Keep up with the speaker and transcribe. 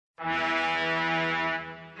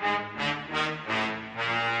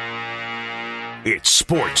It's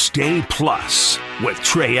Sports Day Plus with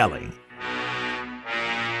Trey Elling.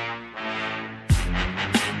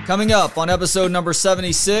 Coming up on episode number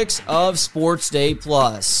 76 of Sports Day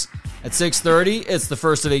Plus. At 6:30, it's the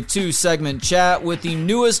first of a two-segment chat with the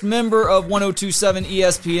newest member of 1027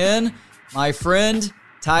 ESPN, my friend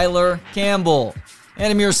Tyler Campbell. And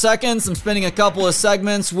in mere seconds, I'm spending a couple of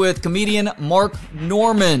segments with comedian Mark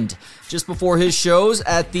Normand just before his shows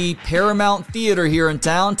at the Paramount Theater here in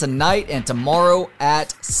town tonight and tomorrow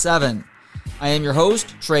at 7. I am your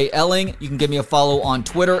host, Trey Elling. You can give me a follow on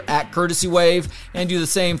Twitter at CourtesyWave and do the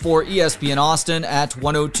same for ESPN Austin at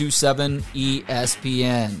 1027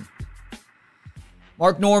 ESPN.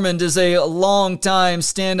 Mark Normand is a longtime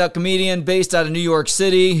stand-up comedian based out of New York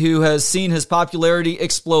City who has seen his popularity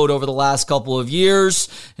explode over the last couple of years,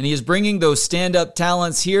 and he is bringing those stand-up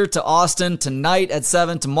talents here to Austin tonight at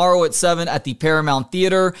 7, tomorrow at 7 at the Paramount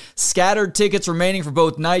Theater. Scattered tickets remaining for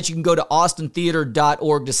both nights. You can go to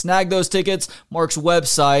austintheater.org to snag those tickets. Mark's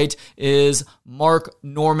website is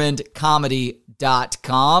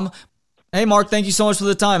marknormandcomedy.com. Hey, Mark, thank you so much for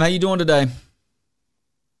the time. How you doing today?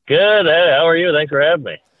 Good. Hey, how are you? Thanks for having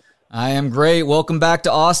me. I am great. Welcome back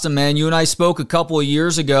to Austin, man. You and I spoke a couple of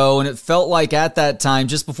years ago, and it felt like at that time,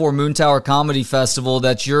 just before Moon Tower Comedy Festival,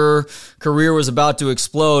 that your career was about to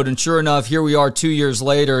explode. And sure enough, here we are 2 years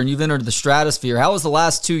later, and you've entered the stratosphere. How has the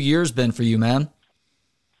last 2 years been for you, man?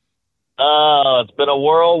 Oh, it's been a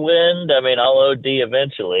whirlwind. I mean, I'll OD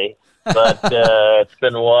eventually, but it's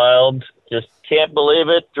been wild. Just can't believe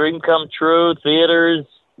it. Dream come true. Theaters,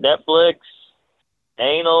 Netflix,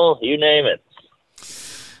 anal, you name it.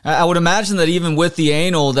 I would imagine that even with the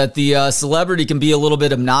anal, that the celebrity can be a little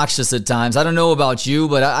bit obnoxious at times. I don't know about you,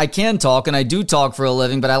 but I can talk, and I do talk for a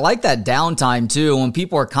living, but I like that downtime too. When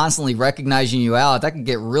people are constantly recognizing you out, that can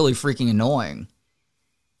get really freaking annoying.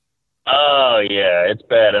 Oh, yeah, it's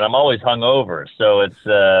bad, and I'm always hungover, so it's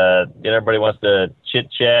everybody wants to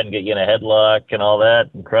chit-chat and get you in a headlock and all that,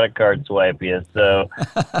 and credit card swipe you, so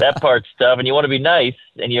that part's tough, and you want to be nice,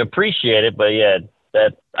 and you appreciate it, but yeah,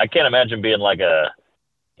 that I can't imagine being like a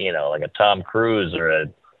Tom Cruise or a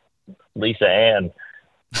Lisa Ann.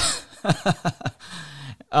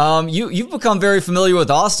 You've become very familiar with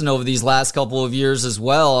Austin over these last couple of years as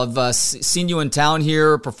well. I've seen you in town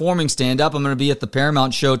here performing stand-up. I'm going to be at the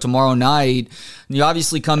Paramount show tomorrow night. And you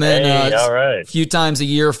obviously come in a few times a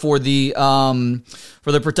year for the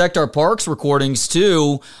Protect Our Parks recordings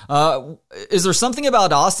too. Is there something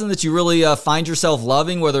about Austin that you really find yourself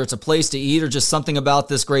loving, whether it's a place to eat or just something about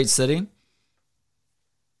this great city?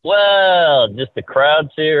 Well, just the crowds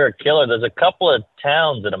here are killer. There's a couple of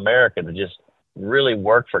towns in America that just really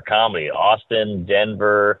work for comedy. Austin,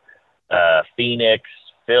 Denver, Phoenix,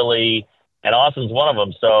 Philly, and Austin's one of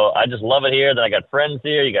them. So I just love it here. Then I got friends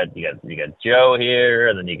here. You got Joe here,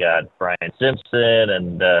 and then you got Brian Simpson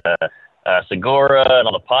and Segura, and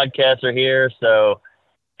all the podcasts are here. So,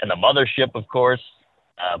 and the mothership, of course,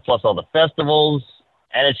 plus all the festivals,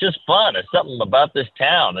 and it's just fun. There's something about this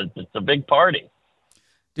town. It's a big party.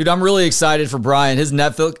 Dude, I'm really excited for Brian. His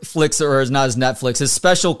his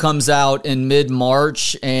special comes out in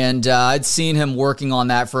mid-March, and I'd seen him working on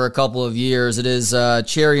that for a couple of years. It is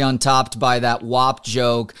cherry on topped by that WAP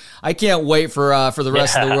joke. I can't wait for the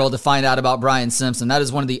rest of the world to find out about Brian Simpson. That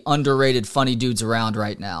is one of the underrated funny dudes around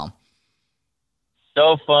right now.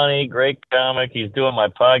 So funny, great comic. He's doing my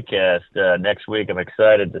podcast next week. I'm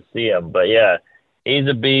excited to see him. But yeah, he's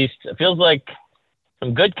a beast. It feels like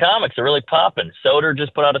some good comics are really popping. Soder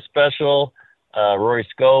just put out a special, Rory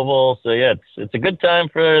Scovel. So, yeah, it's a good time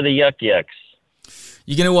for the Yuck Yucks.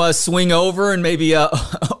 You going to swing over and maybe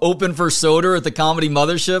open for Soder at the Comedy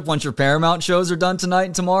Mothership once your Paramount shows are done tonight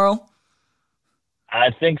and tomorrow? I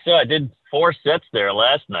think so. I did 4 sets there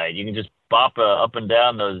last night. You can just bop up and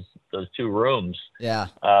down those 2 rooms. Yeah.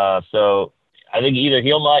 So I think either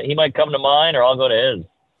he might come to mine or I'll go to his.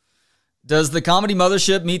 Does the Comedy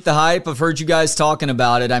Mothership meet the hype? I've heard you guys talking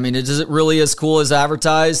about it. I mean, is it really as cool as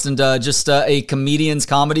advertised and just a comedian's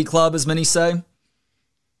comedy club, as many say?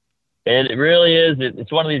 It really is.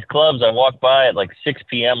 It's one of these clubs. I walked by at like 6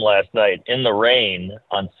 p.m. last night in the rain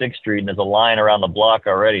on 6th Street, and there's a line around the block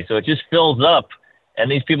already. So it just fills up,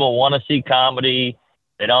 and these people want to see comedy.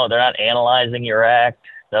 They're not analyzing your act.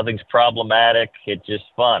 Nothing's problematic. It's just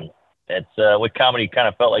fun. It's what comedy kind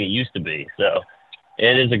of felt like it used to be. So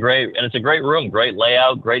it's a great room, great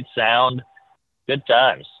layout, great sound, good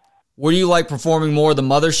times. Where do you like performing more, the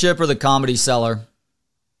Mothership or the Comedy Cellar?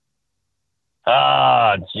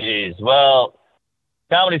 Ah, geez. Well,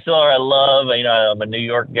 Comedy Cellar I love. I'm a New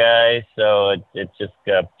York guy, so it's just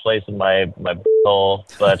a place in my hole.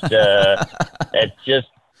 But it's just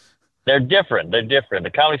They're different.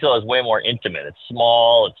 The Comedy Cellar is way more intimate. It's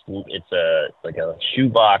small. It's like a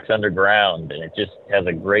shoebox underground, and it just has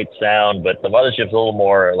a great sound. But the Mothership's a little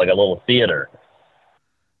more like a little theater.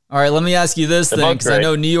 All right, let me ask you this thing, because I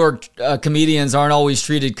know New York comedians aren't always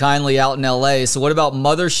treated kindly out in L.A. So what about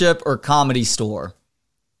Mothership or Comedy Store?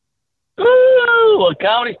 Ooh, well,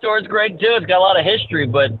 Comedy Store is great too. It's got a lot of history,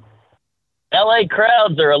 but L.A.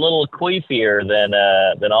 crowds are a little queefier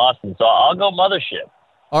than Austin, so I'll go Mothership.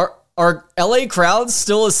 Are L.A. crowds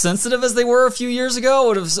still as sensitive as they were a few years ago? I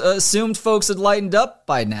would have assumed folks had lightened up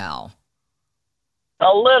by now.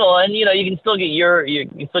 A little, and you can still get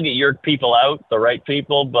your people out, the right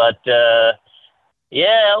people, but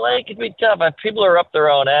yeah, LA can be tough. People are up their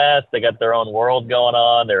own ass. They got their own world going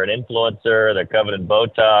on. They're an influencer. They're covered in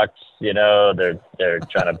Botox. They're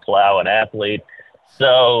trying to plow an athlete.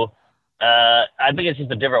 So I think it's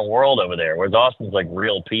just a different world over there. Whereas Austin's like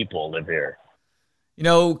real people live here.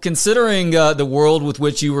 Considering the world with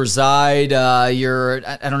which you reside, I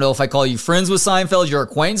don't know if I call you friends with Seinfeld, you're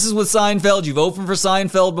acquaintances with Seinfeld, you've opened for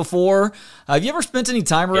Seinfeld before. Have you ever spent any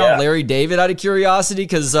time around Larry David out of curiosity?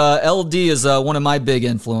 Because LD is one of my big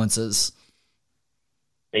influences.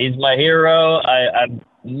 He's my hero. I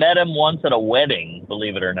met him once at a wedding,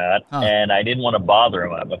 believe it or not, and I didn't want to bother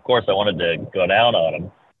him. Of course, I wanted to go down on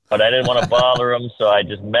him, but I didn't want to bother him, so I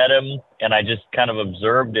just met him, and I just kind of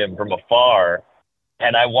observed him from afar.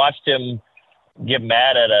 And I watched him get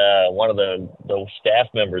mad at one of the staff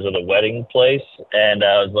members of the wedding place, and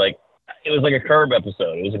it was like a Curb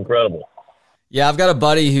episode. It was incredible. Yeah, I've got a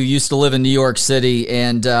buddy who used to live in New York City,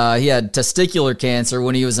 and he had testicular cancer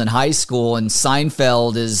when he was in high school, and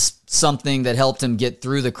Seinfeld is something that helped him get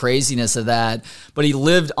through the craziness of that. But he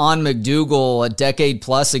lived on MacDougal a decade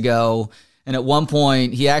plus ago, and at one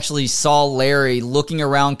point, he actually saw Larry looking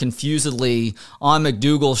around confusedly on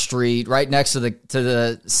MacDougal Street, right next to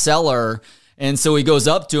the cellar. And so he goes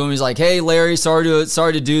up to him. He's like, "Hey, Larry, sorry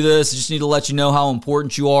to do this. I just need to let you know how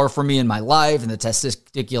important you are for me in my life and the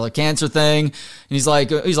testicular cancer thing." And he's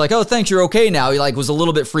like, "Oh, thanks. You're okay now." He was a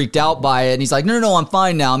little bit freaked out by it. And he's like, No, I'm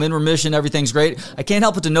fine now. I'm in remission. Everything's great. I can't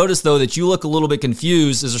help but to notice, though, that you look a little bit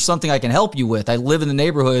confused. Is there something I can help you with? I live in the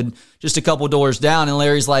neighborhood just a couple doors down." And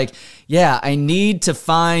Larry's like, "Yeah, I need to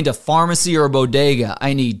find a pharmacy or a bodega.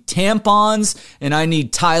 I need tampons and I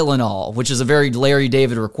need Tylenol," which is a very Larry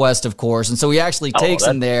David request, of course. And so he actually takes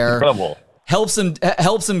him there, incredible. helps him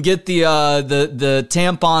get the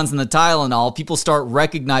tampons and the Tylenol. People start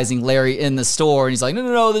recognizing Larry in the store, and he's like,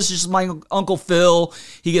 no, this is just my Uncle Phil.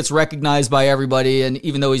 He gets recognized by everybody, and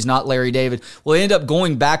even though he's not Larry David. Well, they end up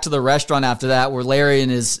going back to the restaurant after that where Larry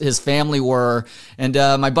and his family were, and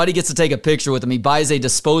my buddy gets to take a picture with him. He buys a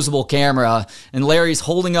disposable camera, and Larry's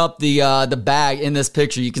holding up the bag in this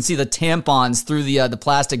picture. You can see the tampons through the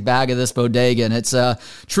plastic bag of this bodega, and it's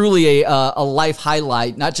truly a life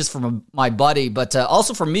highlight, not just from my buddy, but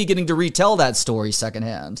also for me getting to retell that story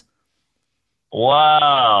secondhand.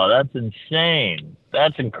 Wow, that's insane.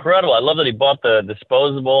 That's incredible. I love that he bought the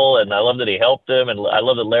disposable, and I love that he helped him, and I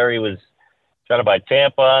love that Larry was trying to buy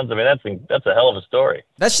tampons. I mean, that's a hell of a story.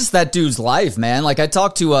 That's just that dude's life, man. Like, I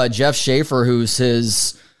talked to Jeff Schaefer, who's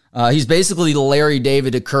he's basically the Larry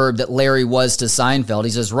David to Curb that Larry was to Seinfeld.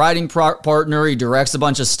 He's his writing partner. He directs a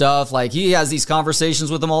bunch of stuff. Like, he has these conversations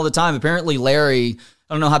with him all the time. Apparently, Larry,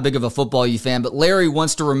 I don't know how big of a football you fan, but Larry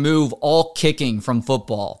wants to remove all kicking from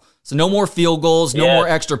football. So no more field goals, no more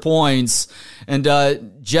extra points. And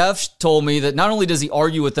Jeff told me that not only does he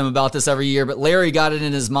argue with them about this every year, but Larry got it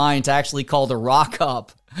in his mind to actually call The Rock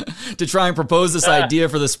up to try and propose this idea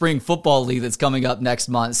for the spring football league that's coming up next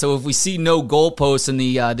month. So if we see no goalposts in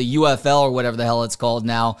the UFL or whatever the hell it's called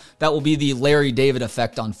now, that will be the Larry David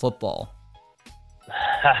effect on football.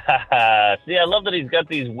 See, I love that he's got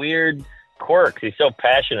these weird quirks. He's so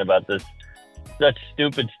passionate about such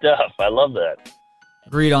stupid stuff. I love that.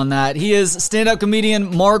 Agreed on that. He is stand-up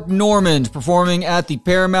comedian Mark Normand, performing at the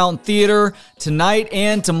Paramount Theater tonight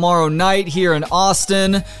and tomorrow night here in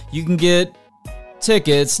Austin. You can get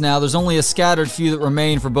tickets. Now, there's only a scattered few that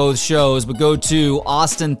remain for both shows, but go to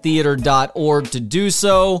austintheater.org to do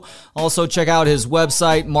so. Also, check out his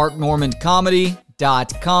website,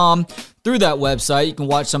 marknormandcomedy.com. Through that website, you can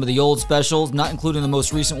watch some of the old specials, not including the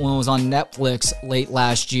most recent one was on Netflix late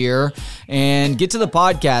last year, and get to the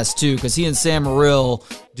podcast too, because he and Sam Morrill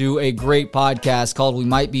do a great podcast called We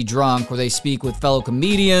Might Be Drunk, where they speak with fellow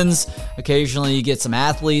comedians. Occasionally you get some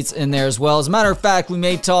athletes in there as well. As a matter of fact, we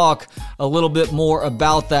may talk a little bit more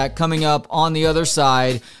about that coming up on the other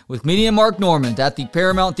side with comedian Mark Normand at the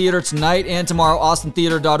Paramount Theater tonight and tomorrow,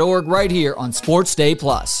 austintheater.org, right here on Sports Day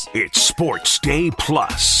Plus. It's Sports Day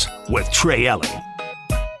Plus with Trey Elling.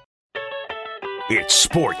 It's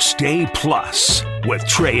Sports Day Plus with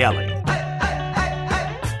Trey Elling.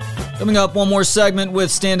 Coming up, one more segment with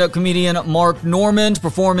stand-up comedian Mark Normand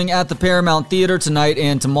performing at the Paramount Theater tonight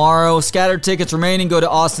and tomorrow. Scattered tickets remaining. Go to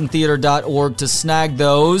austintheater.org to snag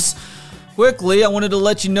those. Quickly, I wanted to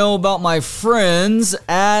let you know about my friends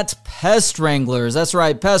at Pest Wranglers. That's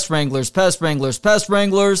right, Pest Wranglers, Pest Wranglers, Pest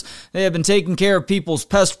Wranglers. They have been taking care of people's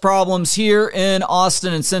pest problems here in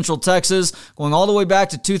Austin and Central Texas, going all the way back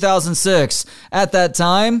to 2006. At that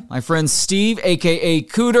time, my friend Steve, a.k.a.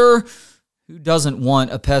 Cooter, who doesn't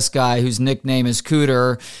want a pest guy whose nickname is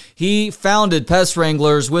Cooter? He founded Pest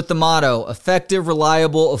Wranglers with the motto, effective,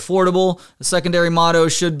 reliable, affordable. The secondary motto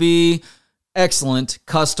should be excellent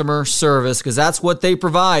customer service, because that's what they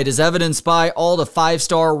provide, as evidenced by all the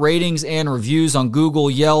 5-star ratings and reviews on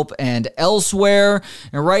Google, Yelp, and elsewhere.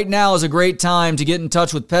 And right now is a great time to get in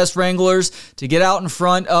touch with Pest Wranglers to get out in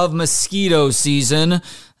front of mosquito season.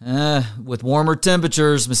 With warmer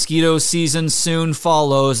temperatures, mosquito season soon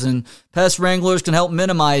follows, and Pest Wranglers can help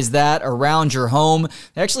minimize that around your home.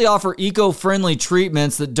 They actually offer eco-friendly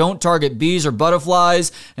treatments that don't target bees or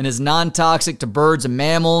butterflies and is non-toxic to birds and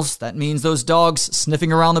mammals. That means those dogs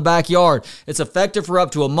sniffing around the backyard. It's effective for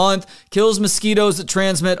up to a month, kills mosquitoes that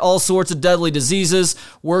transmit all sorts of deadly diseases,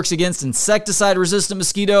 works against insecticide-resistant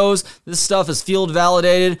mosquitoes. This stuff is field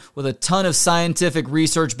validated with a ton of scientific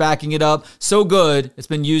research backing it up. So good, it's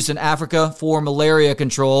been used in Africa for malaria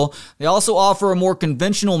control. They also offer a more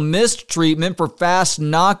conventional mist treatment for fast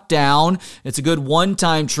knockdown. It's a good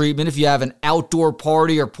one-time treatment if you have an outdoor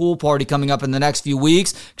party or pool party coming up in the next few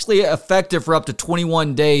weeks. Actually effective for up to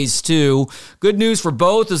 21 days too. Good news for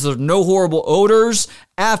both is there's no horrible odors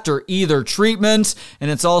after either treatment, and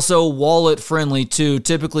it's also wallet friendly too,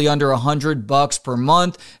 typically under $100 per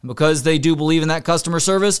month. And because they do believe in that customer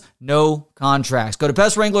service, no contracts. Go to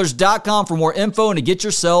pestwranglers.com for more info and to get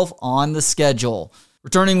yourself on the schedule.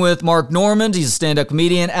 Returning with Mark Normand, he's a stand-up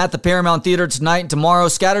comedian at the Paramount Theater tonight and tomorrow.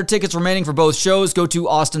 Scattered tickets remaining for both shows. Go to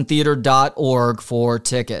austintheater.org for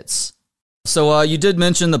tickets. So you did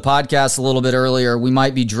mention the podcast a little bit earlier. We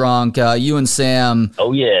Might Be Drunk. You and Sam.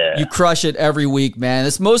 Oh, yeah. You crush it every week, man.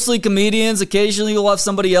 It's mostly comedians. Occasionally you'll have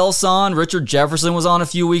somebody else on. Richard Jefferson was on a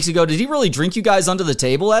few weeks ago. Did he really drink you guys under the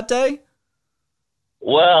table that day?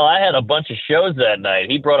 Well, I had a bunch of shows that night.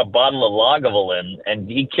 He brought a bottle of Lagavulin, and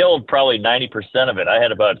he killed probably 90% of it. I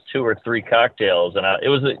had about 2 or 3 cocktails, and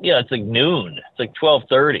it's like noon. It's like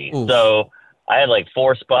 12:30. Oof. So I had like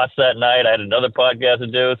 4 spots that night. I had another podcast to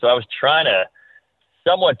do, so I was trying to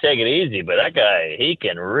somewhat take it easy. But that guy, he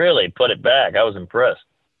can really put it back. I was impressed.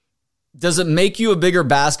 Does it make you a bigger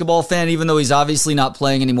basketball fan, even though he's obviously not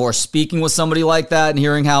playing anymore? Speaking with somebody like that and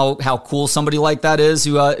hearing how cool somebody like that is,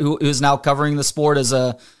 who is now covering the sport as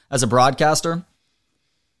a broadcaster.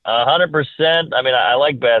 100%. I mean, I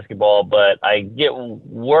like basketball, but I get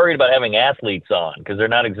worried about having athletes on because they're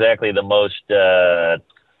not exactly the most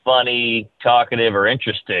funny, talkative, or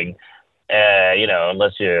interesting.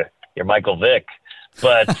 Unless you're Michael Vick.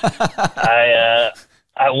 But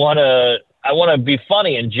I want to be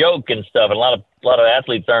funny and joke and stuff. And a lot of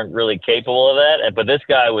athletes aren't really capable of that. But this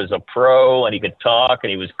guy was a pro, and he could talk, and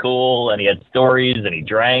he was cool, and he had stories, and he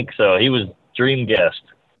drank. So he was dream guest.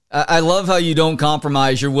 I love how you don't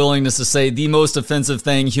compromise your willingness to say the most offensive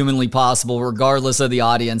thing humanly possible, regardless of the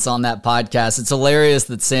audience on that podcast. It's hilarious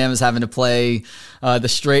that Sam is having to play the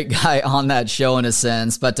straight guy on that show in a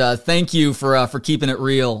sense. But thank you for keeping it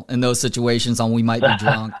real in those situations on We Might Be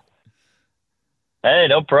Drunk. Hey,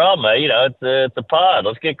 no problem. It's a pod.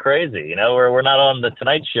 Let's get crazy. We're not on the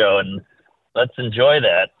Tonight Show, and let's enjoy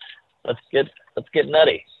that. Let's get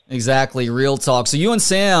nutty. Exactly, real talk. So you and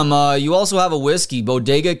Sam, you also have a whiskey,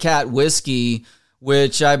 Bodega Cat whiskey,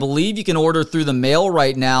 which I believe you can order through the mail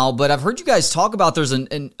right now. But I've heard you guys talk about there's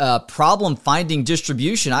a problem finding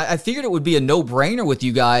distribution. I figured it would be a no-brainer with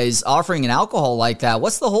you guys offering an alcohol like that.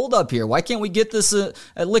 What's the holdup here? Why can't we get this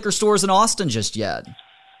at liquor stores in Austin just yet?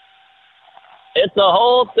 It's a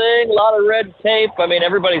whole thing, a lot of red tape. I mean,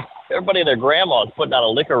 everybody and their grandma is putting out a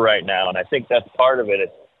liquor right now, and I think that's part of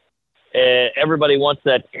it. Everybody wants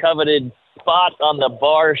that coveted spot on the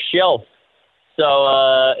bar shelf.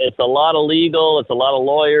 So it's a lot of legal, it's a lot of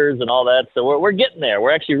lawyers and all that. So we're getting there.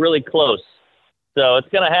 We're actually really close. So it's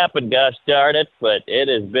going to happen, gosh darn it. But it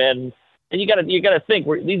has been, and you got to think,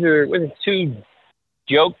 we're 2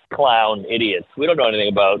 joke clown idiots. We don't know anything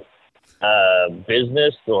about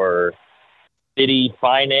business or city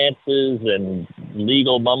finances and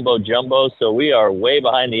legal mumbo jumbo, so we are way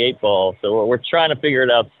behind the 8 ball. So we're trying to figure it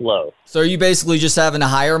out slow. So are you basically just having to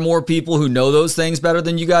hire more people who know those things better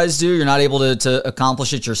than you guys do? You're not able to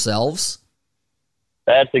accomplish it yourselves?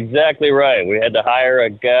 That's exactly right. We had to hire a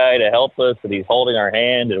guy to help us, and he's holding our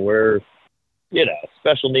hand, and we're,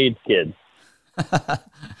 special needs kids.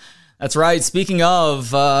 That's right. Speaking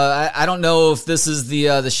of, I don't know if this is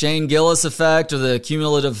the Shane Gillis effect or the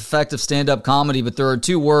cumulative effect of stand-up comedy, but there are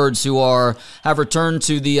two words who have returned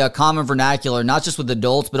to the common vernacular, not just with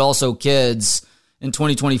adults, but also kids in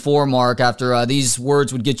 2024, Mark, after these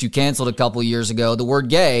words would get you canceled a couple years ago. The word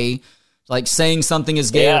gay, like saying something is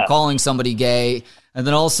gay or calling somebody gay, and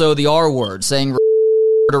then also the R word, saying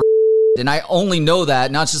and I only know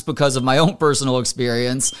that not just because of my own personal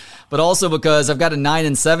experience, but also because I've got a 9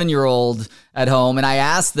 and 7-year-old at home, and I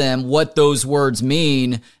asked them what those words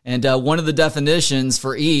mean, and one of the definitions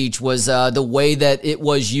for each was the way that it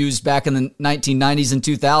was used back in the 1990s and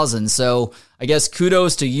 2000s. So I guess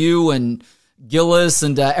kudos to you and Gillis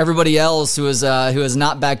and everybody else who has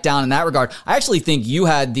not backed down in that regard. I actually think you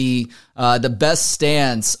had the best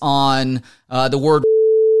stance on the word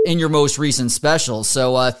in your most recent special.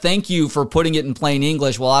 So thank you for putting it in plain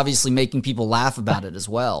English while obviously making people laugh about it as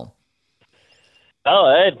well.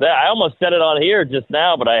 Oh, I almost said it on here just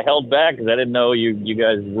now, but I held back because I didn't know you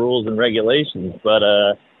guys' rules and regulations. But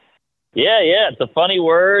yeah, it's a funny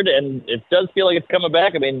word, and it does feel like it's coming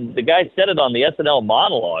back. I mean, the guy said it on the SNL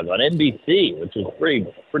monologue on NBC, which was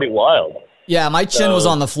pretty wild. Yeah, my chin was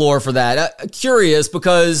on the floor for that. Curious,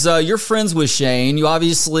 because you're friends with Shane. You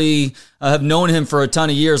obviously have known him for a ton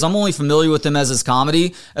of years. I'm only familiar with him as his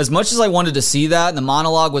comedy. As much as I wanted to see that, and the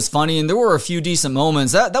monologue was funny, and there were a few decent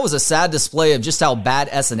moments, that was a sad display of just how bad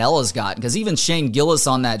SNL has gotten. Because even Shane Gillis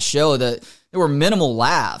on that show, there were minimal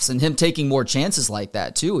laughs, and him taking more chances like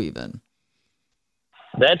that, too, even.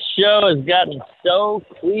 That show has gotten so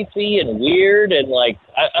queefy and weird, and I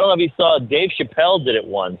don't know if you saw, Dave Chappelle did it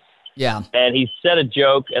once. Yeah. And he said a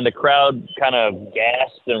joke, and the crowd kind of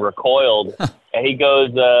gasped and recoiled. And he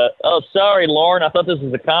goes, oh, sorry, Lauren, I thought this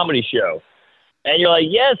was a comedy show. And you're like,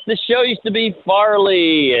 yes, this show used to be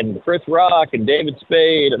Farley and Chris Rock and David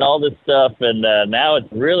Spade and all this stuff. And now it's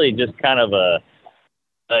really just kind of a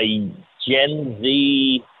Gen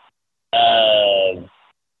Z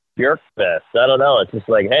Björk fest. I don't know. It's just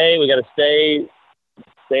like, hey, we got to stay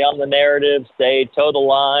on the narrative, toe the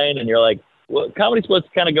line. And you're like, well, comedy's supposed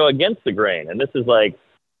to kind of go against the grain. And this is like,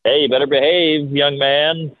 hey, you better behave, young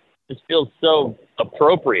man. This feels so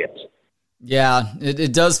appropriate. Yeah,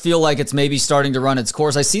 it does feel like it's maybe starting to run its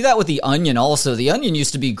course. I see that with The Onion also. The Onion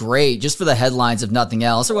used to be great just for the headlines, if nothing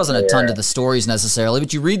else. There wasn't a ton to the stories necessarily,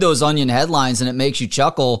 but you read those Onion headlines and it makes you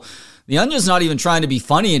chuckle. The Onion's not even trying to be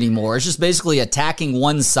funny anymore. It's just basically attacking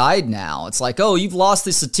one side now. It's like, oh, you've lost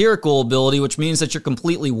the satirical ability, which means that you're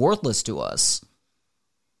completely worthless to us.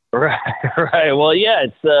 Right. Well, yeah,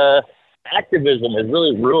 it's activism has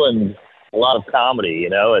really ruined a lot of comedy.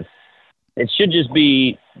 It should just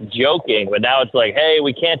be joking, but now it's like, hey,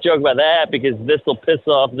 we can't joke about that because this will piss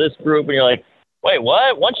off this group, and you're like, wait,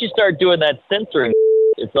 what? Once you start doing that censoring,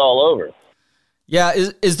 it's all over. Yeah,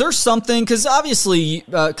 is there something, because obviously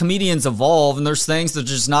comedians evolve and there's things that they're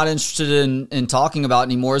just not interested in talking about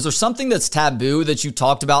anymore. Is there something that's taboo that you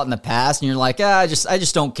talked about in the past and you're like, I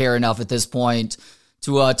just don't care enough at this point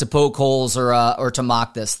to poke holes or to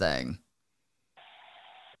mock this thing?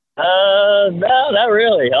 No, not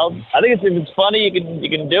really. I think if it's funny, you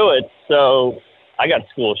can do it. So I got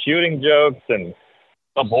school shooting jokes and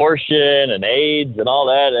abortion and AIDS and all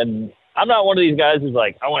that, and I'm not one of these guys who's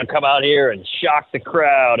like, I want to come out here and shock the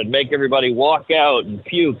crowd and make everybody walk out and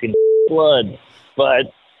puke and blood.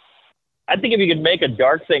 But I think if you can make a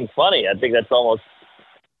dark thing funny, I think that's almost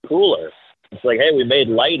cooler. It's like, hey, we made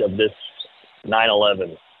light of this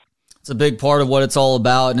 9/11. It's a big part of what it's all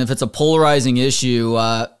about. And if it's a polarizing issue,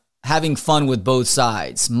 having fun with both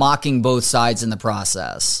sides, mocking both sides in the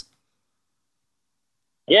process.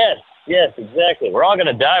 Yes, exactly. We're all going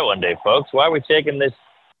to die one day, folks. Why are we taking this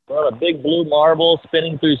a big blue marble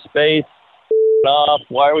spinning through space off?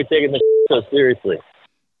 Why are we taking this so seriously?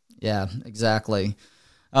 Yeah, exactly.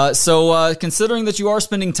 So considering that you are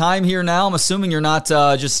spending time here now, I'm assuming you're not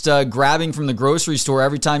just grabbing from the grocery store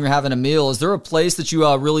every time you're having a meal. Is there a place that you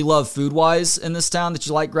really love food-wise in this town that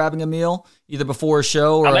you like grabbing a meal, either before a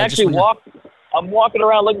show or I'm walking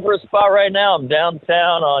around looking for a spot right now. I'm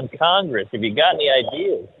downtown on Congress. If you got any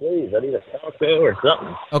ideas, please. I need a taco or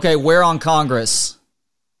something. Okay, where on Congress?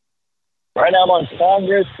 Right now I'm on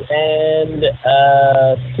Congress and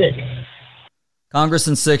 6th. Congress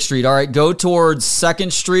and 6th Street. All right, go towards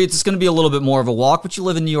 2nd Street. It's going to be a little bit more of a walk, but you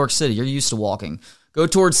live in New York City. You're used to walking. Go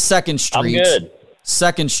towards 2nd Street. I'm good.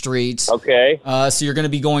 2nd Street. Okay. So you're going to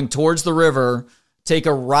be going towards the river. Take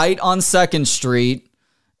a right on 2nd Street,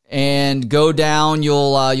 and go down.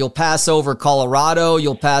 You'll pass over Colorado.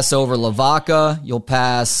 You'll pass over Lavaca. You'll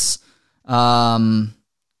pass Guadalupe.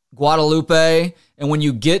 And when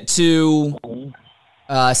you get to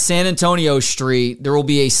San Antonio Street, there will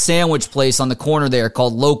be a sandwich place on the corner there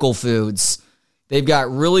called Local Foods. They've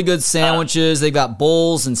got really good sandwiches. They've got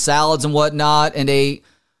bowls and salads and whatnot. And I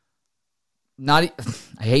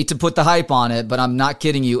hate to put the hype on it, but I'm not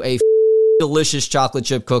kidding you, a delicious chocolate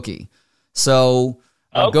chip cookie. So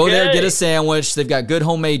go there, get a sandwich. They've got good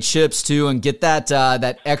homemade chips too, and get that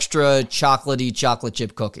extra chocolatey chocolate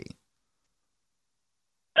chip cookie.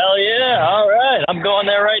 Hell yeah. All right. I'm going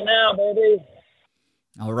there right now, baby.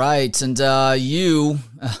 All right. And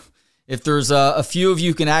if there's a few of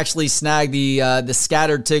you can actually snag the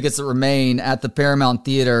scattered tickets that remain at the Paramount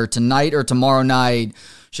Theater tonight or tomorrow night,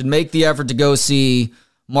 should make the effort to go see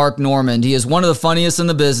Mark Normand. He is one of the funniest in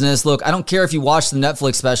the business. Look, I don't care if you watched the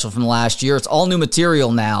Netflix special from last year. It's all new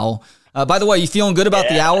material now. By the way, you feeling good about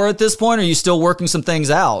the hour at this point, or are you still working some things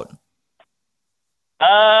out?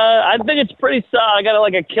 I think it's pretty solid. I got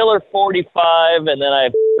like a killer 45, and then I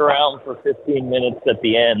around for 15 minutes at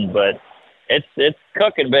the end, but it's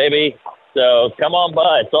cooking, baby. So come on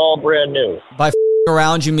by. It's all brand new. By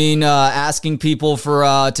around, you mean asking people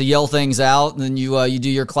for to yell things out, and then you do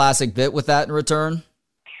your classic bit with that in return?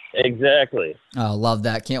 Exactly. Oh, love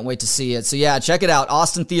that. Can't wait to see it. So yeah, check it out.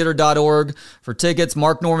 austintheater.org for tickets,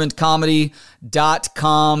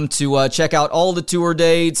 marknormandcomedy.com to check out all the tour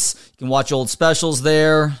dates. You can watch old specials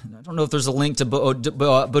there. I don't know if there's a link to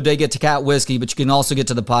Bodega Cat Whiskey, but you can also get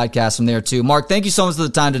to the podcast from there too. Mark, thank you so much for the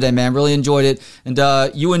time today, man. Really enjoyed it. And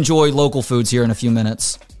you enjoy Local Foods here in a few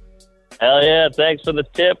minutes. Hell yeah. Thanks for the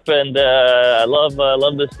tip. And I love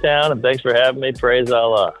this town, and thanks for having me. Praise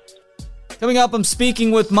Allah. Coming up, I'm speaking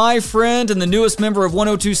with my friend and the newest member of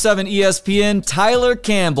 102.7 ESPN, Tyler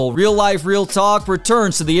Campbell. Real Life, Real Talk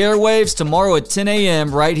returns to the airwaves tomorrow at 10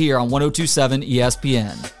 a.m. right here on 102.7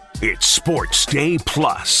 ESPN. It's Sports Day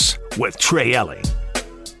Plus with Trey Elling.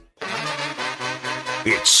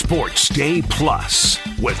 It's Sports Day Plus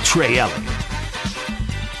with Trey Elling.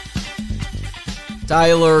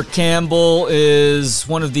 Tyler Campbell is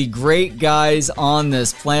one of the great guys on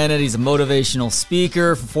this planet. He's a motivational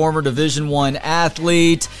speaker, former Division I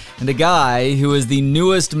athlete, and a guy who is the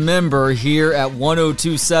newest member here at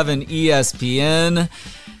 102.7 ESPN.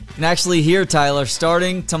 You can actually hear Tyler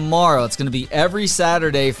starting tomorrow. It's going to be every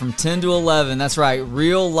Saturday from 10 to 11. That's right,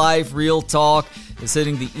 Real Life, Real Talk is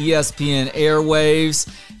hitting the ESPN airwaves.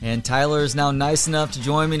 And Tyler is now nice enough to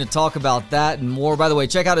join me to talk about that and more. By the way,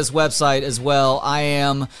 check out his website as well. I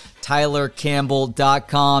am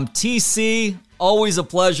TylerCampbell.com. TC, always a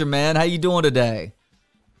pleasure, man. How you doing today?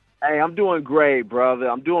 Hey, I'm doing great, brother.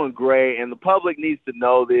 I'm doing great. And the public needs to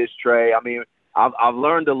know this, Trey. I mean, I've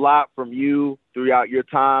learned a lot from you throughout your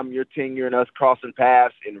time, your tenure, and us crossing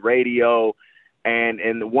paths in radio.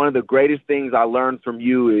 And one of the greatest things I learned from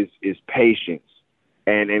you is patience.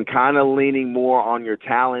 And kind of leaning more on your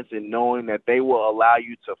talents and knowing that they will allow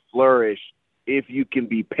you to flourish if you can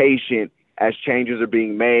be patient as changes are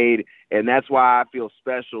being made. And that's why I feel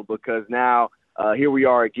special, because now here we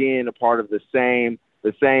are again, a part of the same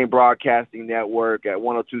broadcasting network at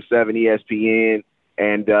 102.7 ESPN.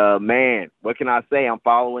 And, man, what can I say? I'm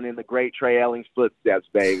following in the great Trey Elling's footsteps,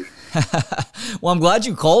 baby. Well, I'm glad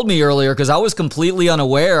you called me earlier because I was completely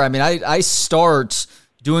unaware. I mean, I start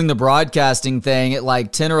doing the broadcasting thing at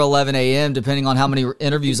like 10 or 11 a.m., depending on how many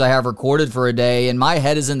interviews I have recorded for a day, and my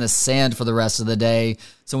head is in the sand for the rest of the day.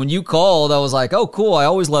 So when you called, I was like, oh, cool. I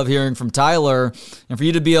always love hearing from Tyler. And for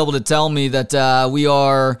you to be able to tell me that we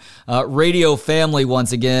are radio family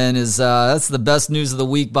once again is that's the best news of the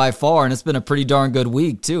week by far, and it's been a pretty darn good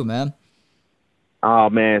week too, man.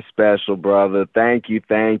 Oh, man, special, brother. Thank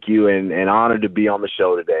you, and honored to be on the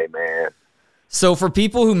show today, man. So for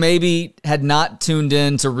people who maybe had not tuned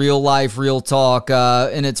in to Real Life, Real Talk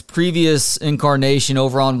in its previous incarnation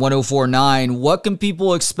over on 104.9, what can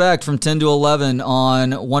people expect from 10 to 11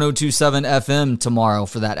 on 102.7 FM tomorrow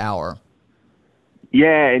for that hour?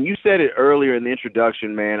 Yeah, and you said it earlier in the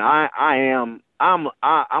introduction, man. I'm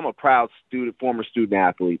a proud student, former student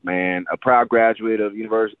athlete, man. A proud graduate of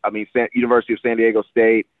University of San Diego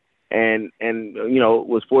State. And you know,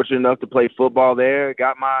 was fortunate enough to play football there.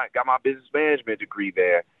 Got my business management degree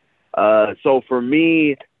there. So for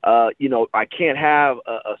me, you know, I can't have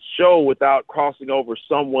a show without crossing over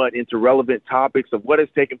somewhat into relevant topics of what has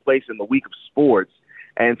taken place in the week of sports.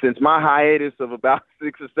 And since my hiatus of about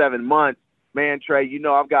 6 or 7 months, man, Trey, you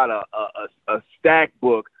know, I've got a stack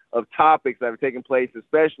book of topics that have taken place,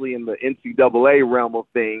 especially in the NCAA realm of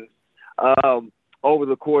things. Over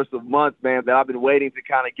the course of months, man, that I've been waiting to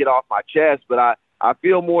kind of get off my chest. But I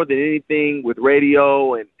feel more than anything with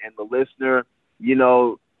radio and the listener, you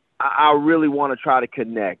know, I really want to try to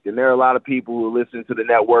connect. And there are a lot of people who listen to the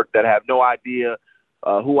network that have no idea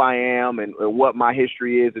who I am and what my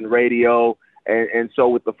history is in radio. And so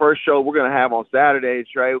with the first show we're going to have on Saturday,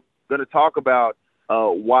 Trey, we're going to talk about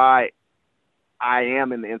why I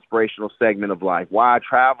am in the inspirational segment of life, why I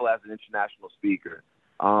travel as an international speaker,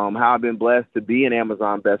 how I've been blessed to be an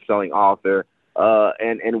Amazon best-selling author,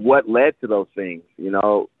 and what led to those things, you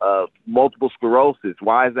know, multiple sclerosis.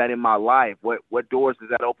 Why is that in my life? What doors does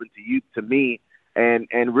that open to you, to me?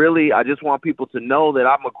 And really, I just want people to know that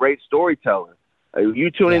I'm a great storyteller.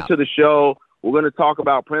 You tune into the show, we're going to talk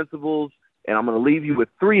about principles, and I'm going to leave you with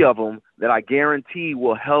 3 of them that I guarantee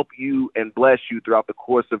will help you and bless you throughout the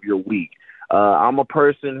course of your week. I'm a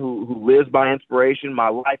person who lives by inspiration. My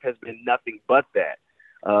life has been nothing but that.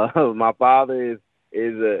 My father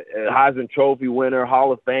is a Heisman Trophy winner,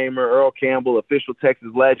 Hall of Famer, Earl Campbell, official Texas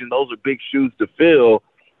legend. Those are big shoes to fill.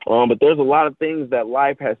 But there's a lot of things that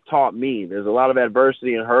life has taught me. There's a lot of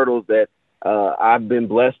adversity and hurdles that I've been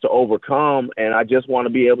blessed to overcome, and I just want to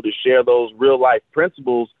be able to share those real-life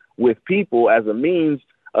principles with people as a means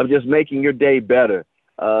of just making your day better.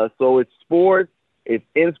 So it's sports, it's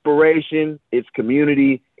inspiration, it's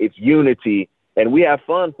community, it's unity, and we have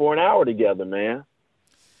fun for an hour together, man.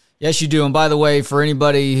 Yes, you do. And by the way, for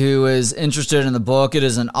anybody who is interested in the book, it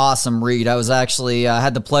is an awesome read. I was actually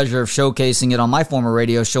had the pleasure of showcasing it on my former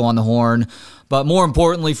radio show on the Horn. But more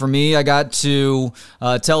importantly for me, I got to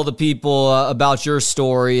tell the people about your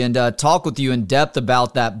story and talk with you in depth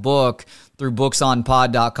about that book through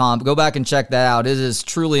booksonpod.com. Go back and check that out. It is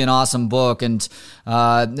truly an awesome book. And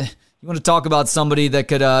you want to talk about somebody that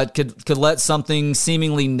could let something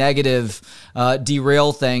seemingly negative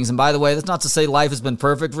derail things. And by the way, that's not to say life has been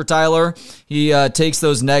perfect for Tyler. He takes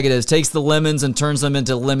those negatives, takes the lemons and turns them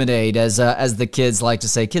into lemonade, as the kids like to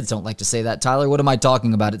say. Kids don't like to say that, Tyler. What am I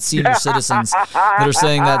talking about? It's senior citizens that are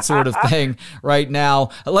saying that sort of thing right now.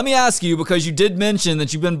 Let me ask you, because you did mention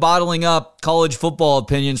that you've been bottling up college football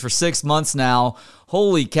opinions for 6 months now.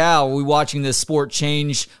 Holy cow, are we watching this sport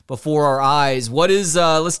change before our eyes? What is,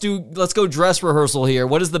 let's go dress rehearsal here.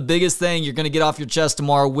 What is the biggest thing you're going to get off your chest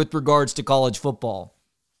tomorrow with regards to college football?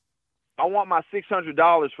 I want my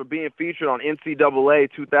 $600 for being featured on NCAA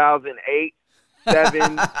 2008,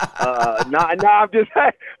 7. I'm just,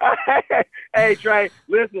 hey, Trey,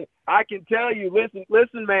 listen, I can tell you,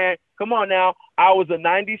 listen, man, come on now. I was a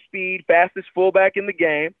 90 speed, fastest fullback in the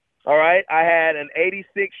game. All right. I had an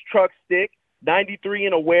 86 truck stick. 93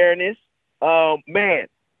 in awareness. Man,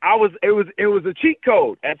 it was a cheat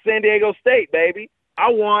code at San Diego State, baby. I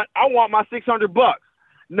want my $600.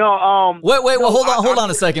 No, wait, well, hold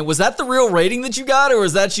on a second. Was that the real rating that you got, or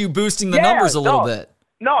was that you boosting the numbers a little bit?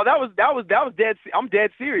 No, that was dead. I'm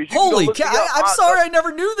dead serious. Holy cow! I'm sorry, I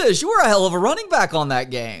never knew this. You were a hell of a running back on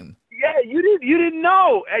that game. Yeah, you didn't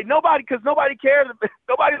know. Hey, nobody cared.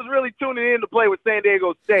 Nobody was really tuning in to play with San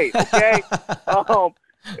Diego State. Okay.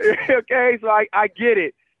 Okay, so I get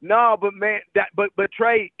it. No, but man, but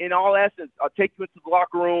Trey, in all essence, I'll take you into the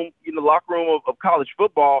locker room, of college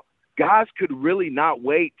football. Guys could really not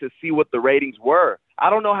wait to see what the ratings were.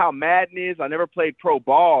 I don't know how Madden is. I never played pro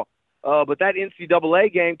ball, but that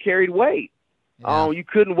NCAA game carried weight. Yeah. You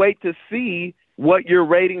couldn't wait to see what your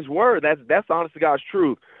ratings were. That's honest to God's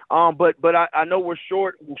truth. But I know we're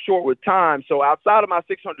short with time. So outside of my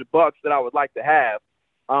 $600 that I would like to have,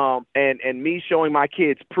 and me showing my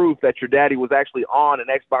kids proof that your daddy was actually on an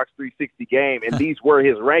Xbox 360 game, and these were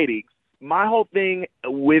his ratings. My whole thing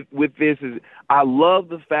with this is I love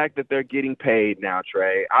the fact that they're getting paid now,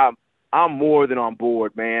 Trey. I'm more than on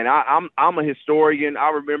board, man. I'm a historian.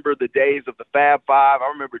 I remember the days of the Fab Five. I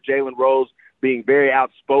remember Jalen Rose being very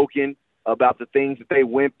outspoken about the things that they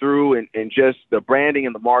went through and just the branding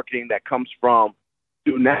and the marketing that comes from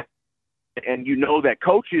doing that. And you know that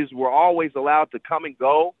coaches were always allowed to come and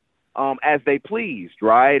go as they pleased,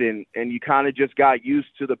 right? And you kind of just got used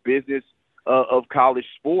to the business of college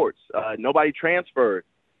sports. Nobody transferred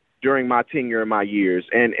during my tenure in my years.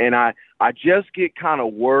 And I just get kind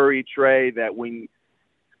of worried, Trey, that when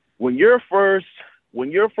your first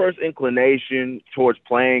inclination towards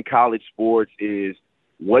playing college sports is,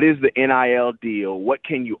 what is the NIL deal? What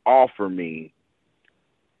can you offer me?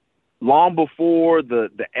 Long before the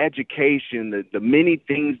education, the many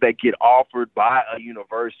things that get offered by a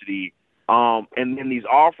university, and then these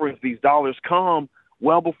offerings, these dollars come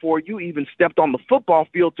well before you even stepped on the football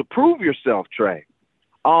field to prove yourself, Trey.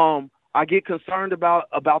 I get concerned about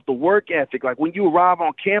the work ethic. Like when you arrive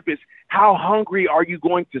on campus, how hungry are you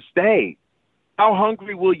going to stay? How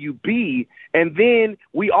hungry will you be? And then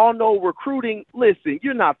we all know recruiting. Listen,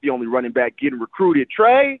 you're not the only running back getting recruited,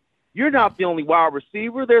 Trey. You're not the only wide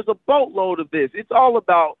receiver. There's a boatload of this. It's all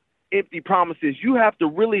about empty promises. You have to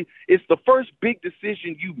really – it's the first big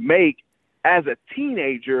decision you make as a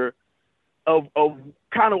teenager of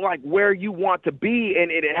kind of like where you want to be, and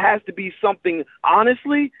it has to be something –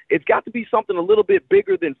 honestly, it's got to be something a little bit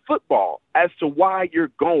bigger than football as to why you're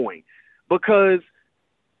going, because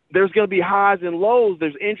there's going to be highs and lows.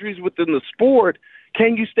 There's injuries within the sport.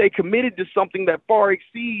 Can you stay committed to something that far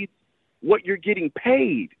exceeds what you're getting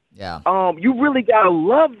paid? Yeah. You really got to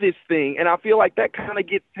love this thing, and I feel like that kind of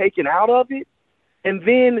gets taken out of it. And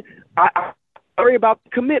then I worry about the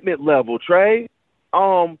commitment level, Trey.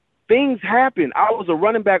 Things happen. I was a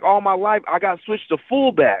running back all my life. I got switched to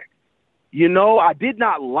fullback. You know, I did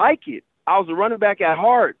not like it. I was a running back at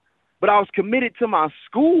heart, but I was committed to my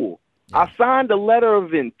school. I signed a letter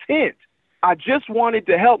of intent. I just wanted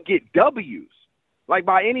to help get W's, like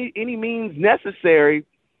by any means necessary.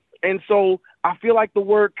 And so I feel like the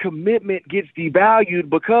word commitment gets devalued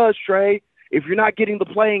because, Trey, if you're not getting the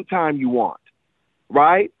playing time you want,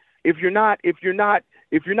 right? If you're not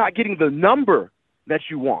getting the number that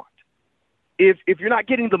you want, if you're not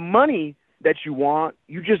getting the money that you want,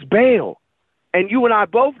 you just bail. And you and I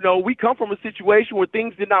both know we come from a situation where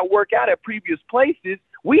things did not work out at previous places.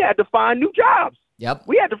 We had to find new jobs. Yep.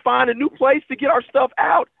 We had to find a new place to get our stuff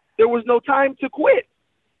out. There was no time to quit.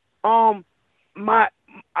 I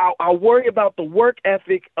worry about the work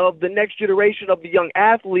ethic of the next generation of the young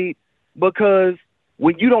athlete, because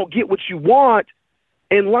when you don't get what you want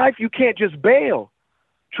in life, you can't just bail.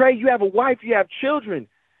 Trey, you have a wife, you have children.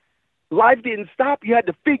 Life didn't stop. You had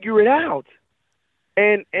to figure it out.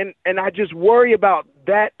 And I just worry about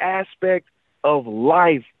that aspect of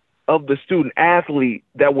life of the student athlete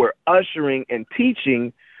that we're ushering and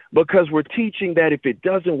teaching, because we're teaching that if it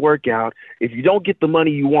doesn't work out, if you don't get the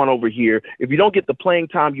money you want over here, if you don't get the playing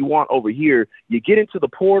time you want over here, you get into the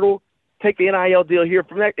portal, take the NIL deal here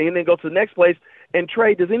from that, and then go to the next place. And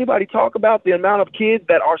Trey, does anybody talk about the amount of kids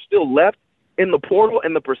that are still left in the portal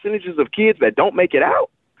and the percentages of kids that don't make it out?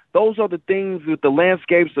 Those are the things with the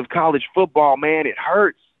landscapes of college football, man. It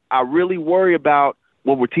hurts. I really worry about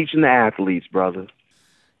what we're teaching the athletes, brother.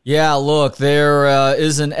 Yeah, look, there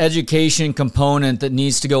is an education component that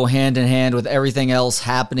needs to go hand in hand with everything else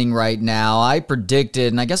happening right now. I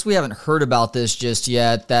predicted, and I guess we haven't heard about this just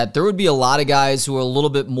yet, that there would be a lot of guys who are a little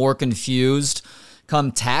bit more confused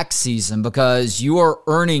come tax season, because you are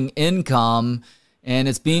earning income and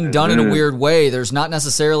it's being done in a weird way. There's not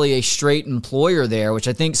necessarily a straight employer there, which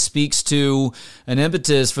I think speaks to an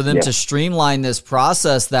impetus for them to streamline this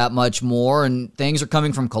process that much more. And things are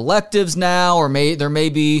coming from collectives now, or there may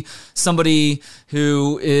be somebody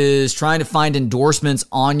who is trying to find endorsements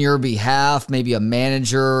on your behalf, maybe a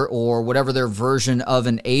manager or whatever their version of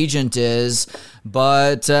an agent is.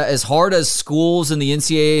 But as hard as schools and the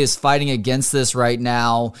NCAA is fighting against this right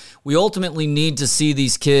now, we ultimately need to see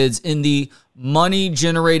these kids in the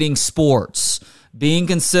money-generating sports being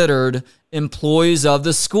considered employees of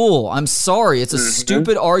the school. I'm sorry, it's a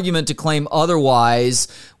stupid argument to claim otherwise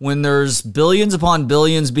when there's billions upon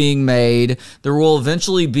billions being made. There will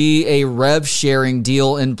eventually be a rev-sharing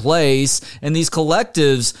deal in place, and these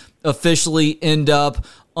collectives officially end up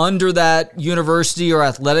under that university or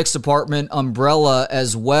athletics department umbrella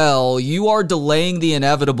as well. You are delaying the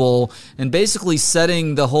inevitable and basically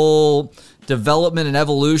setting the whole development and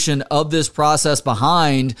evolution of this process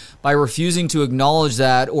behind by refusing to acknowledge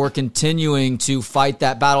that or continuing to fight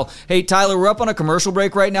that battle. Hey, Tyler, we're up on a commercial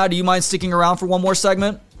break right now. Do you mind sticking around for one more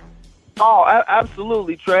segment? Oh,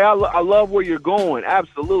 absolutely, Trey. I love where you're going.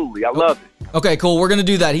 Absolutely. I love it. Okay, cool. We're going to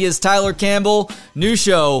do that. He is Tyler Campbell. New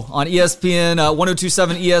show on ESPN,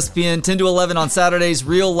 1027 ESPN, 10 to 11 on Saturdays.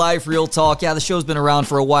 Real life, real talk. Yeah, the show's been around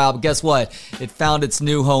for a while, but guess what? It found its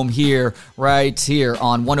new home here, right here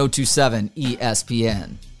on 1027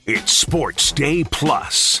 ESPN. It's Sports Day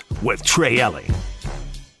Plus with Trey Elling.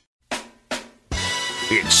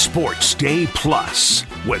 It's Sports Day Plus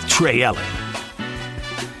with Trey Elling.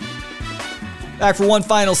 Back for one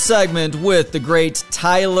final segment with the great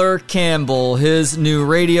Tyler Campbell. His new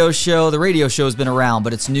radio show. The radio show has been around,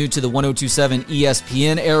 but it's new to the 1027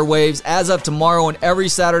 ESPN airwaves. As of tomorrow and every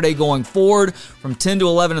Saturday going forward from 10 to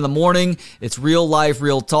 11 in the morning, it's real life,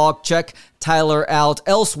 real talk. Check Tyler out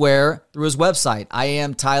elsewhere through his website,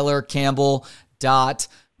 IamTylerCampbell.com.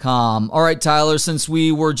 All right, Tyler, since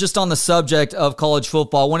we were just on the subject of college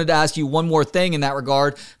football, I wanted to ask you one more thing in that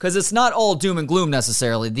regard, because it's not all doom and gloom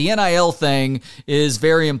necessarily. The NIL thing is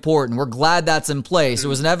very important. We're glad that's in place. It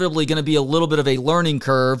was inevitably going to be a little bit of a learning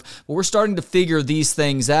curve, but we're starting to figure these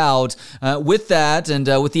things out. With that and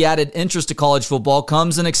with the added interest to college football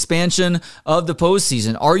comes an expansion of the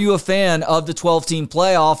postseason. Are you a fan of the 12-team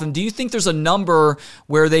playoff, and do you think there's a number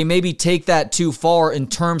where they maybe take that too far in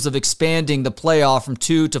terms of expanding the playoff from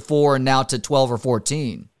 2 to 4 and now to 12 or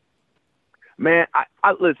 14? Man,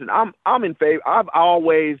 I listen. I'm in favor. I've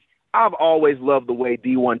always loved the way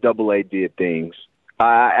D1 AA did things.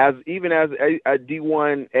 As a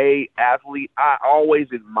D1A athlete, I always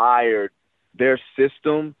admired their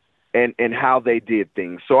system and how they did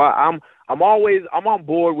things. So I'm on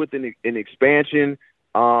board with an expansion,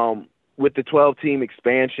 with the 12-team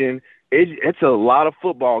expansion. It's a lot of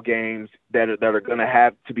football games that are going to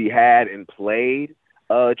have to be had and played,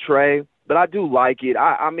 Trey. But I do like it.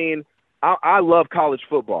 I love college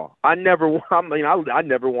football. I never want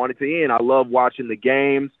it to end. I love watching the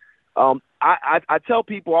games. I tell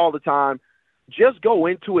people all the time, just go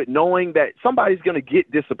into it knowing that somebody's going to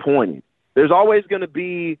get disappointed. There's always going to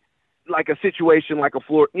be like a situation like a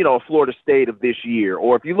Florida State of this year,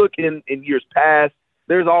 or if you look in years past,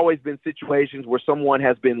 there's always been situations where someone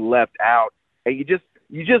has been left out, and you just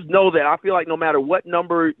know that. I feel like no matter what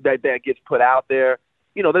number that gets put out there,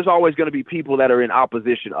 there's always going to be people that are in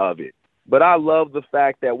opposition of it. But I love the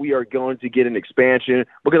fact that we are going to get an expansion,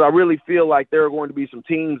 because I really feel like there are going to be some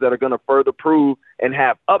teams that are going to further prove and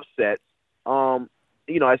have upsets.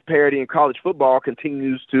 As parity in college football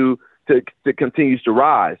continues to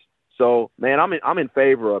rise. So, man, I'm in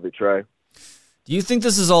favor of it, Trey. Do you think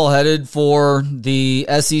this is all headed for the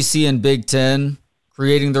SEC and Big Ten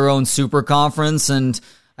creating their own super conference? And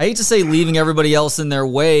I hate to say leaving everybody else in their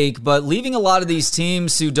wake, but leaving a lot of these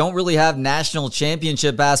teams who don't really have national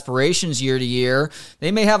championship aspirations year to year.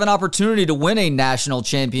 They may have an opportunity to win a national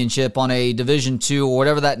championship on a Division II or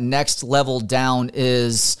whatever that next level down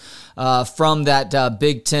is from that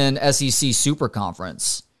Big Ten SEC super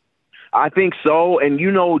conference. I think so, and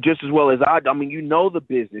just as well as I mean, the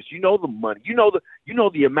business, the money,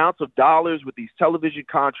 the amounts of dollars with these television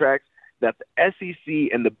contracts that the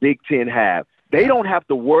SEC and the Big Ten have. They don't have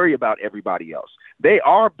to worry about everybody else. They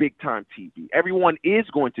are big-time TV. Everyone is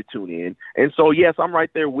going to tune in, and so yes, I'm right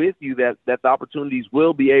there with you that the opportunities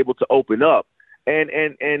will be able to open up, and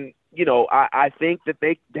I think that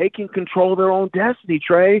they can control their own destiny.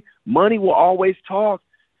 Trey, money will always talk.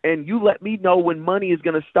 And you let me know when money is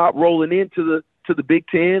going to stop rolling into the Big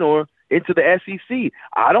Ten or into the SEC.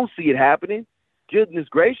 I don't see it happening. Goodness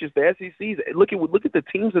gracious, the SEC's look at the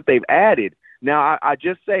teams that they've added. Now, I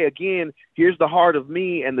just say again, here's the heart of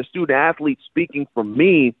me and the student athlete speaking for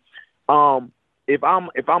me. If I'm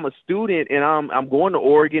a student and I'm going to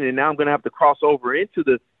Oregon and now I'm going to have to cross over into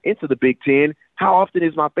the Big Ten, how often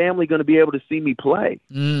is my family going to be able to see me play?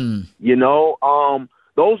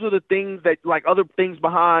 Those are the things that, like other things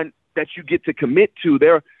behind that you get to commit to.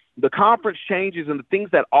 The conference changes and the things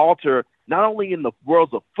that alter not only in the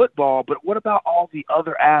worlds of football, but what about all the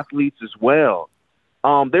other athletes as well?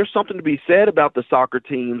 There's something to be said about the soccer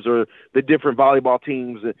teams or the different volleyball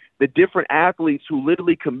teams, the different athletes who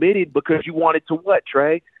literally committed because you wanted to what,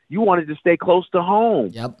 Trey? You wanted to stay close to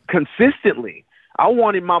home consistently. I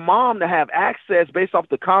wanted my mom to have access based off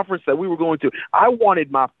the conference that we were going to. I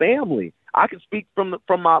wanted my family. I can speak from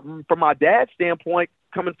my dad's standpoint,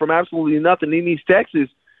 coming from absolutely nothing in East Texas.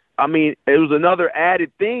 I mean, it was another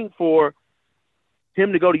added thing for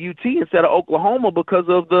him to go to UT instead of Oklahoma because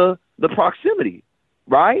of the proximity,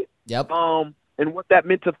 right? Yep. And what that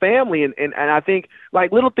meant to family. And I think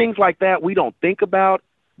like little things like that we don't think about,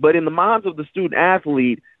 but in the minds of the student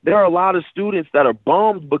athlete, there are a lot of students that are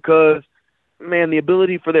bummed because, man, the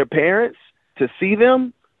ability for their parents to see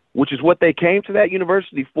them, which is what they came to that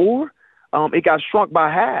university for, it got shrunk by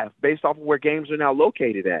half based off of where games are now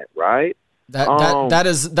located at, right? That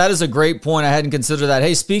is a great point. I hadn't considered that.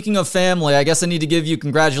 Hey, speaking of family, I guess I need to give you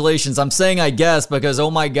congratulations. I'm saying I guess because,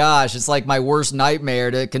 oh my gosh, it's like my worst nightmare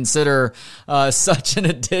to consider such an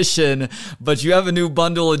addition. But you have a new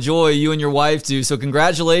bundle of joy, you and your wife do. So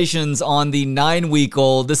congratulations on the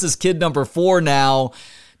 9-week-old. This is kid number 4 now.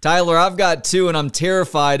 Tyler, I've got 2, and I'm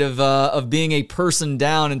terrified of being a person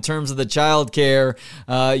down in terms of the childcare.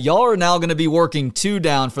 Y'all are now going to be working 2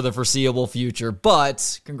 down for the foreseeable future,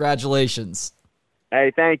 but congratulations.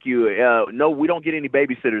 Hey, thank you. No, we don't get any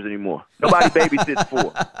babysitters anymore. Nobody babysits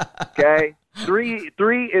 4. Okay,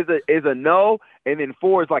 3 is a no, and then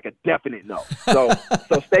 4 is like a definite no. So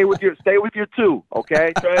stay with your 2.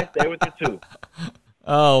 Okay, Trey, stay with your 2.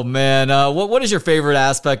 Oh, man. What is your favorite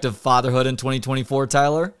aspect of fatherhood in 2024,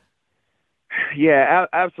 Tyler? Yeah,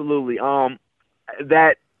 absolutely. My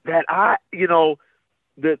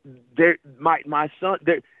son,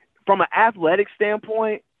 from an athletic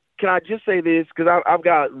standpoint, can I just say this? Because I've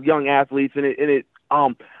got young athletes,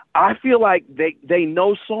 I feel like they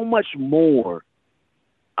know so much more.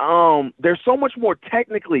 They're so much more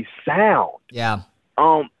technically sound. Yeah.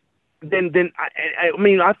 I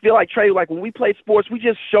feel like, Trey, like when we played sports, we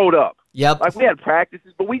just showed up. Yep. Like we had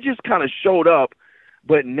practices, but we just kind of showed up.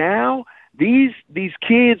 But now these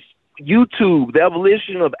kids, YouTube, the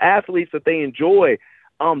evolution of athletes that they enjoy,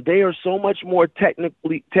 they are so much more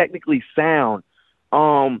technically sound.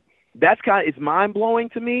 It's mind blowing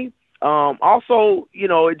to me. Also,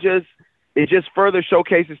 it just further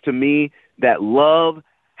showcases to me that love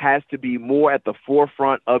has to be more at the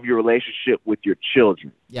forefront of your relationship with your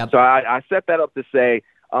children. Yep. So I set that up to say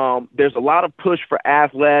there's a lot of push for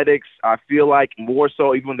athletics. I feel like more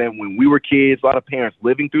so even than when we were kids, a lot of parents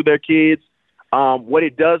living through their kids. What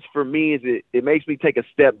it does for me is it makes me take a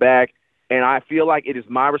step back, and I feel like it is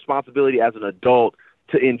my responsibility as an adult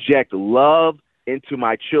to inject love into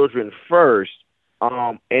my children first,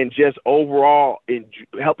 and just overall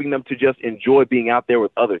helping them to just enjoy being out there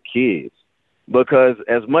with other kids. Because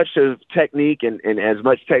as much as technique and as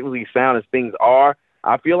much technically sound as things are,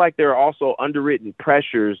 I feel like there are also underwritten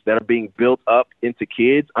pressures that are being built up into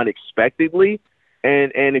kids unexpectedly.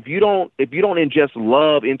 And if you don't ingest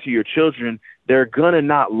love into your children, they're gonna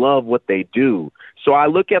not love what they do. So I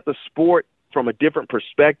look at the sport from a different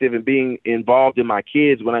perspective and being involved in my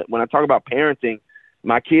kids. When I talk about parenting,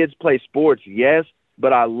 my kids play sports, yes,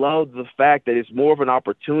 but I love the fact that it's more of an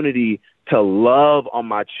opportunity to love on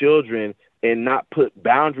my children and not put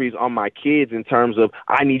boundaries on my kids in terms of,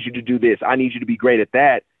 I need you to do this, I need you to be great at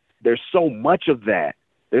that. There's so much of that.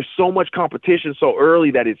 There's so much competition so early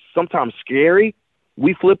that it's sometimes scary.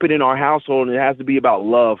 We flip it in our household, and it has to be about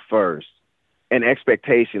love first and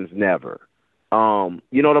expectations never.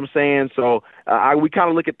 You know what I'm saying? So we kind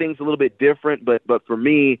of look at things a little bit different, but for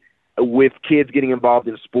me, with kids getting involved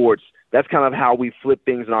in sports, that's kind of how we flip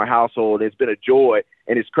things in our household. It's been a joy,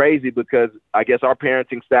 and it's crazy because I guess our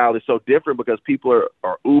parenting style is so different because people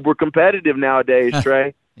are uber competitive nowadays,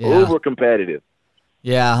 Trey. Yeah. Uber competitive.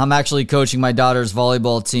 Yeah, I'm actually coaching my daughter's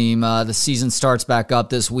volleyball team. The season starts back up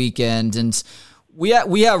this weekend, and we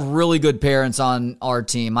have really good parents on our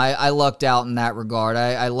team. I lucked out in that regard.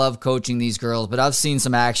 I love coaching these girls, but I've seen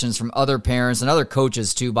some actions from other parents and other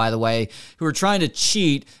coaches too, by the way, who are trying to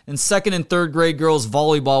cheat in second and third grade girls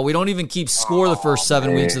volleyball. We don't even keep score the first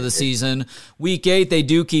 7 weeks of the season. Week 8, they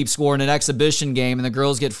do keep score in an exhibition game, and the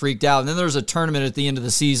girls get freaked out. And then there's a tournament at the end of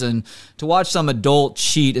the season. To watch some adult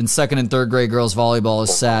cheat in second and third grade girls volleyball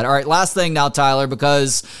is sad. All right, last thing now, Tyler,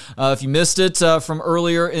 because if you missed it from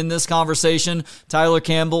earlier in this conversation, Tyler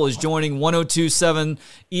Campbell is joining 102.7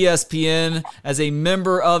 ESPN as a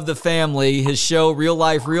member of the family. His show, Real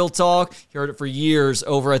Life, Real Talk, you heard it for years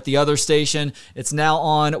over at the other station. It's now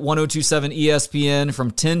on 102.7 ESPN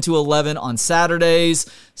from 10 to 11 on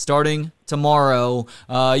Saturdays, starting tomorrow.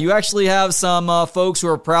 You actually have some folks who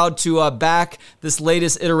are proud to back this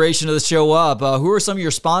latest iteration of the show up. Who are some of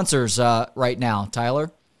your sponsors right now,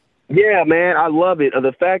 Tyler? Yeah, man, I love it.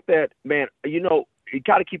 The fact that, man, you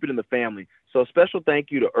got to keep it in the family. So special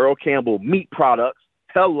thank you to Earl Campbell Meat Products.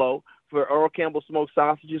 Hello, for Earl Campbell Smoked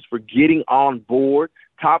Sausages for getting on board.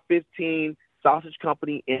 Top 15 sausage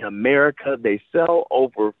company in America. They sell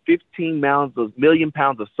over 15 million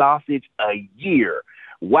pounds of sausage a year.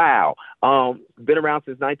 Wow. Been around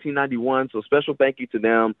since 1991, so special thank you to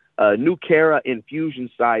them. New Cara infusion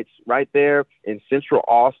sites right there in central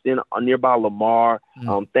Austin, nearby Lamar.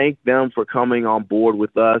 Thank them for coming on board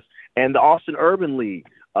with us. And the Austin Urban League,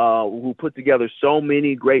 who put together so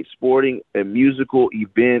many great sporting and musical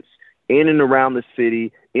events in and around the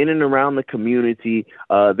city, in and around the community.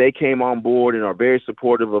 They came on board and are very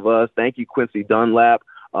supportive of us. Thank you, Quincy Dunlap,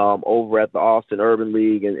 over at the Austin Urban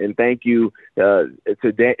League, and thank you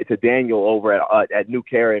to Daniel over at New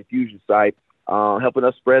Cara Infusion Site, helping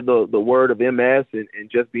us spread the word of MS and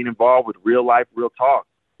just being involved with Real Life, Real Talk.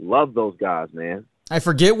 Love those guys, man. I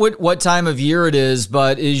forget what time of year it is,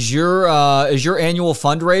 but is your annual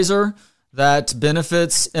fundraiser that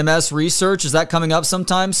benefits MS research, is that coming up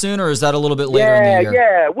sometime soon, or is that a little bit later in the year?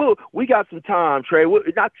 Yeah. We got some time, Trey.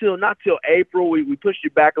 Not till April. We pushed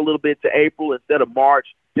it back a little bit to April instead of March,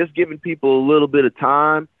 just giving people a little bit of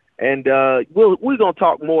time. And we're gonna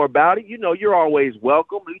talk more about it. You're always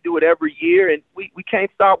welcome. We do it every year, and we can't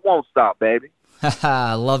stop, won't stop, baby.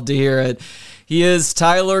 Love to hear it. He is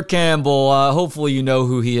Tyler Campbell. Hopefully you know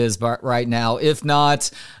who he is right now. If not,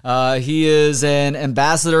 he is an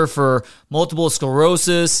ambassador for multiple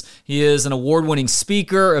sclerosis. He is an award-winning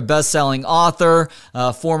speaker, a best-selling author,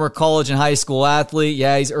 former college and high school athlete.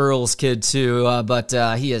 Yeah, he's Earl's kid too, but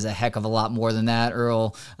he is a heck of a lot more than that.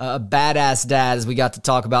 Earl, a badass dad, as we got to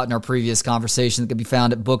talk about in our previous conversation, that can be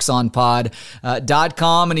found at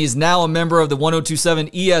booksonpod.com, and he's now a member of the 1027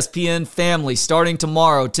 ESPN family starting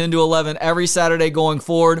tomorrow, 10 to 11 every Saturday going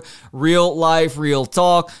forward. Real life, real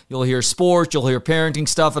talk. You'll hear sports, you'll hear parenting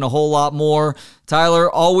stuff, and a whole lot more.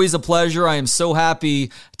 Tyler, always a pleasure. I am so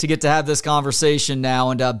happy to get to have this conversation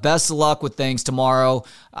now, and best of luck with things tomorrow.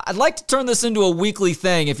 I'd like to turn this into a weekly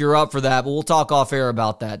thing if you're up for that, but we'll talk off air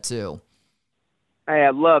about that too. Hey,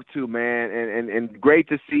 I'd love to, man, and great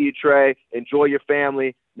to see you, Trey. Enjoy your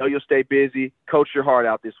family. Know you'll stay busy. Coach your heart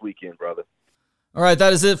out this weekend, brother. All right,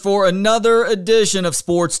 that is it for another edition of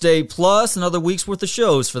Sports Day Plus, another week's worth of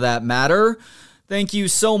shows for that matter. Thank you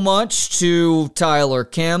so much to Tyler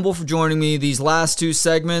Campbell for joining me these last two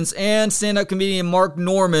segments, and stand-up comedian Mark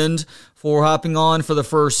Normand for hopping on for the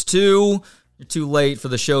first two. You're too late for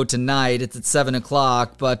the show tonight. It's at 7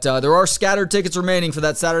 o'clock, but there are scattered tickets remaining for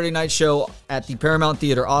that Saturday night show at the Paramount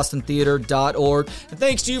Theater, austintheater.org. And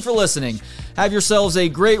thanks to you for listening. Have yourselves a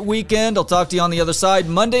great weekend. I'll talk to you on the other side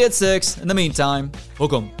Monday at 6. In the meantime,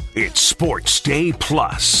 welcome. It's Sports Day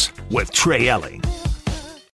Plus with Trey Elling.